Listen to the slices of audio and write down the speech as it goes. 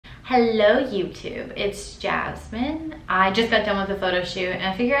Hello YouTube, it's Jasmine. I just got done with a photo shoot and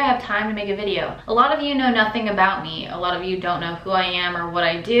I figure I have time to make a video. A lot of you know nothing about me. A lot of you don't know who I am or what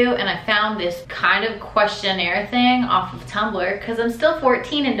I do, and I found this kind of questionnaire thing off of Tumblr because I'm still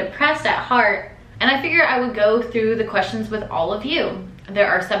 14 and depressed at heart, and I figure I would go through the questions with all of you. There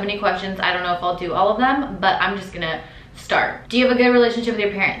are 70 questions. I don't know if I'll do all of them, but I'm just gonna start. Do you have a good relationship with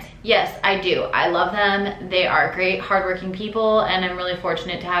your parents? Yes, I do. I love them. They are great, hardworking people, and I'm really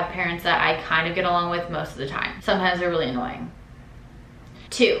fortunate to have parents that I kind of get along with most of the time. Sometimes they're really annoying.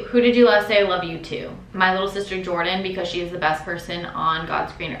 2, who did you last say I love you to? My little sister Jordan, because she is the best person on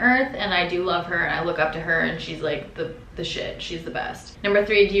God's green earth, and I do love her and I look up to her, and she's like the shit. She's the best. Number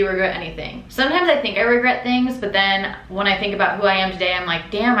 3, do you regret anything? Sometimes I think I regret things, but then when I think about who I am today, I'm like,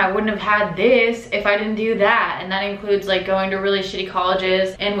 damn, I wouldn't have had this if I didn't do that. And that includes like going to really shitty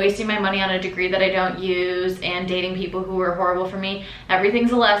colleges and wasting my money on a degree that I don't use and dating people who were horrible for me.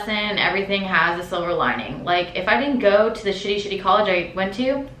 Everything's a lesson. Everything has a silver lining. Like, if I didn't go to the shitty college I went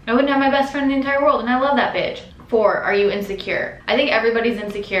to, I wouldn't have my best friend in the entire world, and I love that bitch. 4, are you insecure? I think everybody's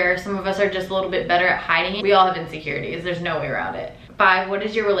insecure. Some of us are just a little bit better at hiding it. We all have insecurities. There's no way around it. 5, what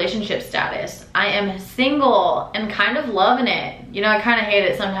is your relationship status? I am single and kind of loving it. You know, I kind of hate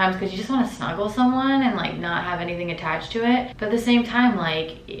it sometimes because you just want to snuggle someone and like not have anything attached to it. But at the same time,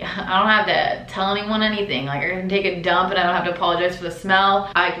 like, I don't have to tell anyone anything. Like, I can take a dump and I don't have to apologize for the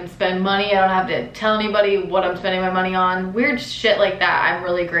smell. I can spend money. I don't have to tell anybody what I'm spending my money on. Weird shit like that I'm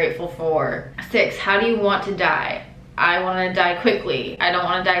really grateful for. 6, how do you want to die? I want to die quickly. I don't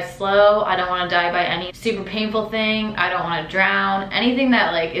want to die slow. I don't want to die by any super painful thing. I don't want to drown. Anything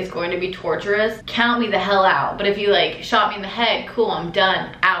that like is going to be torturous, count me the hell out. But if you like shot me in the head, cool, I'm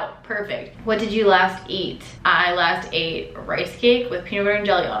done, out, perfect. What did you last eat? I last ate rice cake with peanut butter and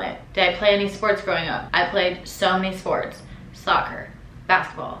jelly on it. Did I play any sports growing up? I played so many sports. Soccer,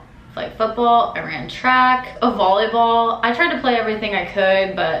 basketball, like football, I ran track, a volleyball. I tried to play everything I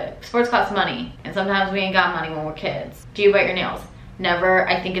could, but sports cost money, and sometimes we ain't got money when we're kids. Do you bite your nails? Never.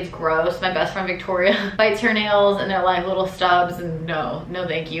 I think it's gross. My best friend Victoria bites her nails and they're like little stubs, and no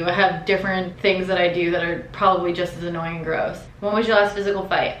thank you. I have different things that I do that are probably just as annoying and gross. When was your last physical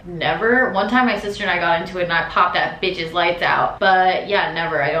fight? Never. One time my sister and I got into it and I popped that bitch's lights out, but yeah,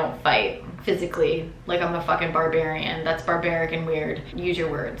 never. I don't fight physically like I'm a fucking barbarian. That's barbaric and weird. Use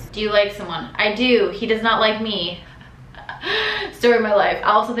your words. Do you like someone? I do. He does not like me. Story of my life.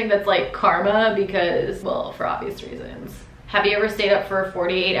 I also think that's like karma because, well, for obvious reasons. Have you ever stayed up for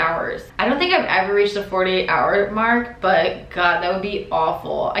 48 hours? I don't think I've ever reached the 48-hour mark, but God, that would be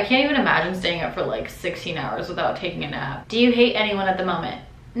awful. I can't even imagine staying up for like 16 hours without taking a nap. Do you hate anyone at the moment?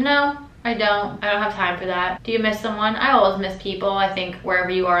 No. I don't have time for that. Do you miss someone? I always miss people. I think wherever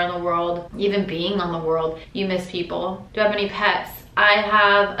you are in the world, even being on the world, you miss people. Do I have any pets? I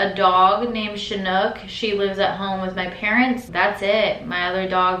have a dog named Chinook. She lives at home with my parents. That's it. My other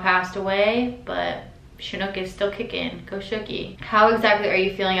dog passed away, but Chinook is still kicking. Go Shooky. How exactly are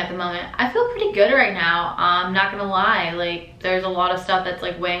you feeling at the moment? I feel pretty good right now. I'm not gonna lie. Like, there's a lot of stuff that's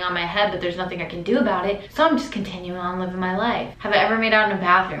like weighing on my head, but there's nothing I can do about it. So I'm just continuing on living my life. Have I ever made out in a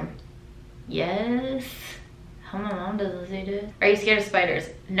bathroom? Yes. How my mom doesn't say this. Are you scared of spiders?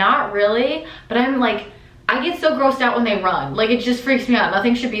 Not really, but I'm like, I get so grossed out when they run. Like, it just freaks me out.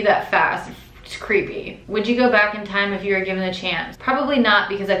 Nothing should be that fast. It's creepy. Would you go back in time if you were given a chance? Probably not,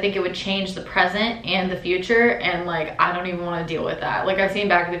 because I think it would change the present and the future, and like, I don't even want to deal with that. Like, I've seen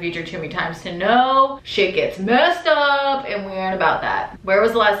Back to the Future too many times to know shit gets messed up, and we aren't about that. Where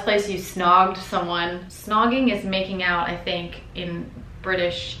was the last place you snogged someone? Snogging is making out, I think, in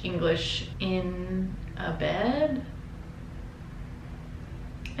British English, in a bed?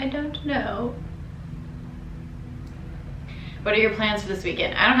 I don't know. What are your plans for this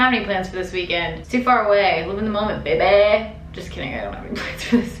weekend? I don't have any plans for this weekend. It's too far away. Live in the moment, baby. Just kidding, I don't have any plans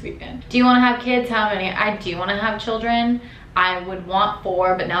for this weekend. Do you want to have kids? How many? I do want to have children. I would want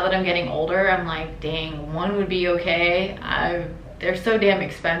 4, but now that I'm getting older, I'm like, dang, 1 would be okay. They're so damn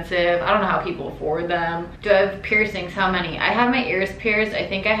expensive. I don't know how people afford them. Do I have piercings? How many? I have my ears pierced. I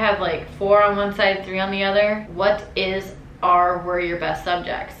think I have like 4 on one side, 3 on the other. What were your best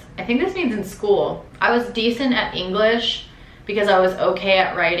subjects? I think this means in school. I was decent at English because I was okay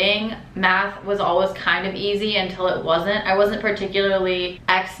at writing. Math was always kind of easy until it wasn't. I wasn't particularly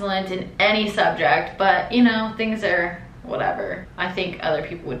excellent in any subject, but you know, things are whatever. I think other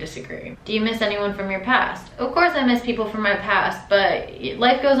people would disagree. Do you miss anyone from your past? Of course I miss people from my past, but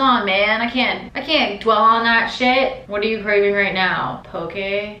life goes on, man. I can't dwell on that shit. What are you craving right now?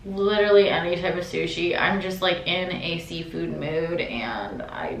 Poke? Literally any type of sushi. I'm just like in a seafood mood and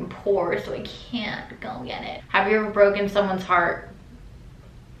I'm poor, so I can't go get it. Have you ever broken someone's heart?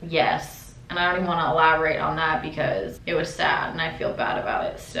 Yes. And I don't even want to elaborate on that because it was sad and I feel bad about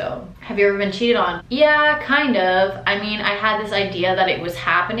it still. Have you ever been cheated on? Yeah, kind of. I mean, I had this idea that it was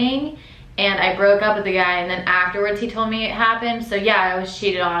happening and I broke up with the guy, and then afterwards he told me it happened. So yeah, I was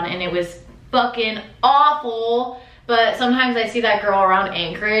cheated on and it was fucking awful. But sometimes I see that girl around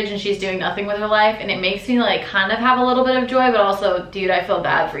Anchorage and she's doing nothing with her life, and it makes me like kind of have a little bit of joy, but also, dude, I feel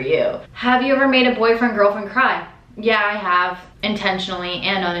bad for you. Have you ever made a boyfriend, girlfriend cry? Yeah, I have, intentionally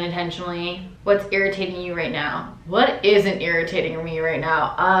and unintentionally. What's irritating you right now? What isn't irritating me right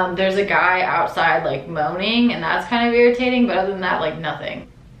now? There's a guy outside like moaning, and that's kind of irritating, but other than that, like nothing.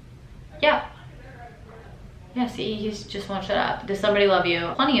 Yeah. Yeah, see, he just won't shut up. Does somebody love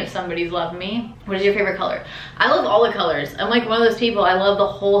you? Plenty of somebody's loved me. What is your favorite color? I love all the colors. I'm like one of those people, I love the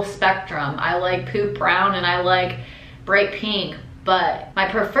whole spectrum. I like poop brown and I like bright pink, but my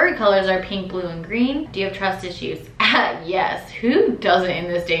preferred colors are pink, blue, and green. Do you have trust issues? Yes, who doesn't in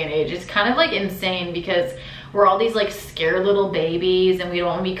this day and age? It's kind of like insane because we're all these like scared little babies and we don't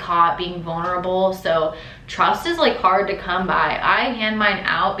want to be caught being vulnerable. So trust is like hard to come by. I hand mine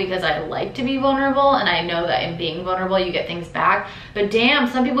out because I like to be vulnerable, and I know that in being vulnerable you get things back. But damn,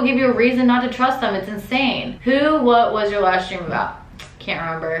 some people give you a reason not to trust them. It's insane. What was your last dream about? Can't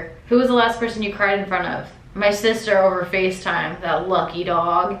remember. Who was the last person you cried in front of? My sister over FaceTime, that lucky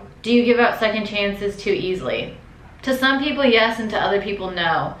dog. Do you give out second chances too easily? To some people, yes, and to other people,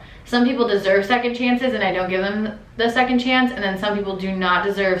 no. Some people deserve second chances and I don't give them the second chance, and then some people do not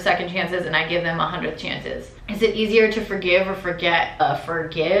deserve second chances and I give them 100th chances. Is it easier to forgive or forget?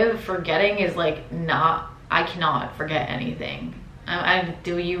 Forgetting is like not, I cannot forget anything.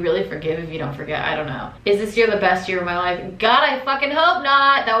 Do you really forgive if you don't forget? I don't know. Is this year the best year of my life? God, I fucking hope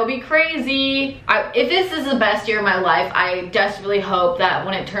not. That would be crazy. If this is the best year of my life, I desperately hope that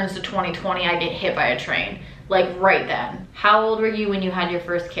when it turns to 2020, I get hit by a train. Like right then. How old were you when you had your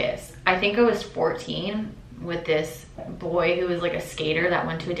first kiss? I think I was 14 with this boy who was like a skater that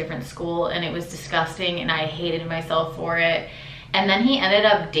went to a different school, and it was disgusting and I hated myself for it. And then he ended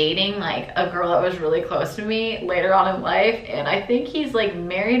up dating like a girl that was really close to me later on in life, and I think he's like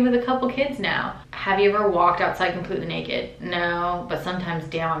married with a couple kids now. Have you ever walked outside completely naked? No, but sometimes,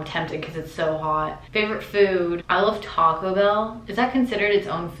 damn, I'm tempted because it's so hot. Favorite food? I love Taco Bell. Is that considered its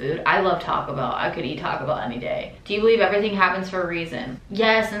own food? I love Taco Bell. I could eat Taco Bell any day. Do you believe everything happens for a reason?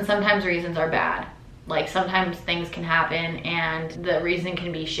 Yes, and sometimes reasons are bad. Like sometimes things can happen and the reason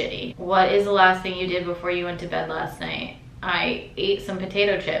can be shitty. What is the last thing you did before you went to bed last night? I ate some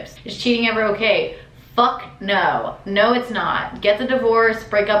potato chips. Is cheating ever okay? Fuck no. No, it's not. Get the divorce,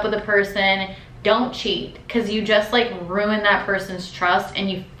 break up with a person, don't cheat, because you just like ruin that person's trust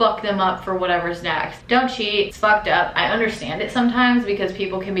and you fuck them up for whatever's next. Don't cheat. It's fucked up. I understand it sometimes because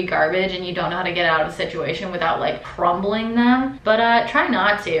people can be garbage and you don't know how to get out of a situation without like crumbling them, but try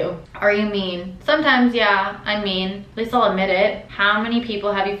not to. Are you mean? Sometimes, yeah, I'm mean. At least I'll admit it. How many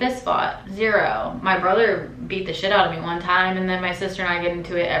people have you fist fought? 0. My brother beat the shit out of me one time, and then my sister and I get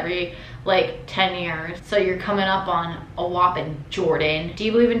into it every like 10 years. So you're coming up on a whopping Jordan. Do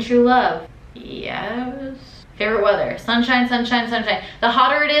you believe in true love? Yes. Favorite weather? Sunshine, sunshine, sunshine. The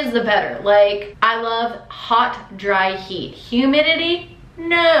hotter it is, the better. Like, I love hot, dry heat. Humidity?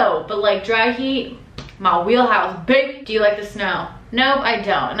 No. But like dry heat, my wheelhouse, baby. Do you like the snow? Nope, I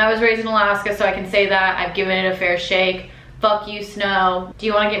don't. And I was raised in Alaska, so I can say that. I've given it a fair shake. Fuck you, snow. Do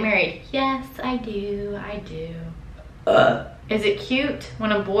you want to get married? Yes, I do. I do. Is it cute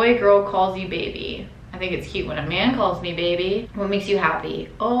when a boy girl calls you baby? I think it's cute when a man calls me baby. What makes you happy?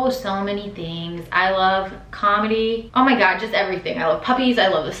 Oh, so many things. I love comedy. Oh my God, just everything. I love puppies. I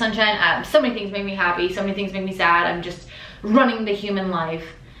love the sunshine. So many things make me happy. So many things make me sad. I'm just running the human life.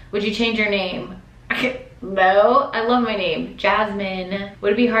 Would you change your name? No, I love my name, Jasmine.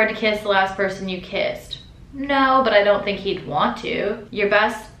 Would it be hard to kiss the last person you kissed? No, but I don't think he'd want to. Your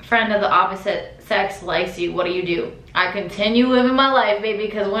best friend of the opposite sex likes you. What do? I continue living my life, baby,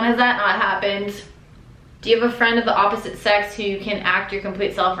 because when has that not happened? Do you have a friend of the opposite sex who you can act your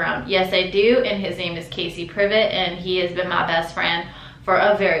complete self around? Yes, I do, and his name is Casey Privet, and he has been my best friend for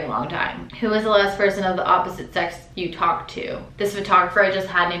a very long time. Who was the last person of the opposite sex you talked to? This photographer I just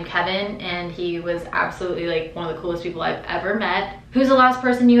had named Kevin, and he was absolutely like one of the coolest people I've ever met. Who's the last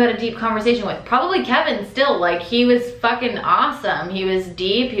person you had a deep conversation with? Probably Kevin still. Like, he was fucking awesome. He was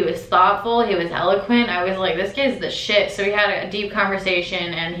deep, he was thoughtful, he was eloquent. I was like, this guy's the shit. So we had a deep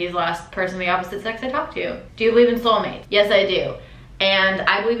conversation, and he's the last person of the opposite sex I talked to. Do you believe in soulmates? Yes, I do. And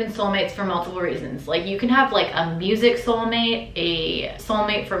I believe in soulmates for multiple reasons. Like, you can have like a music soulmate, a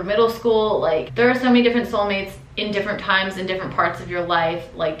soulmate from middle school. Like, there are so many different soulmates in different times, in different parts of your life,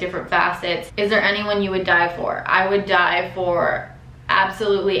 like different facets. Is there anyone you would die for? I would die for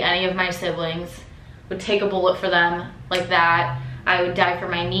absolutely any of my siblings. Would take a bullet for them like that. I would die for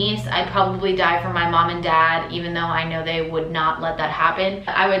my niece. I'd probably die for my mom and dad, even though I know they would not let that happen.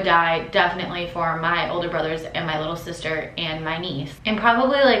 I would die definitely for my older brothers and my little sister and my niece. And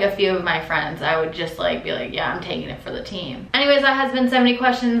probably like a few of my friends. I would just like be like, yeah, I'm taking it for the team. Anyways, that has been 70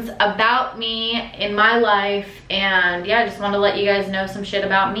 questions about me in my life. And yeah, I just wanted to let you guys know some shit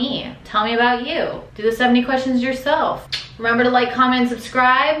about me. Tell me about you. Do the 70 questions yourself. Remember to like, comment, and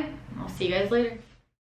subscribe. I'll see you guys later.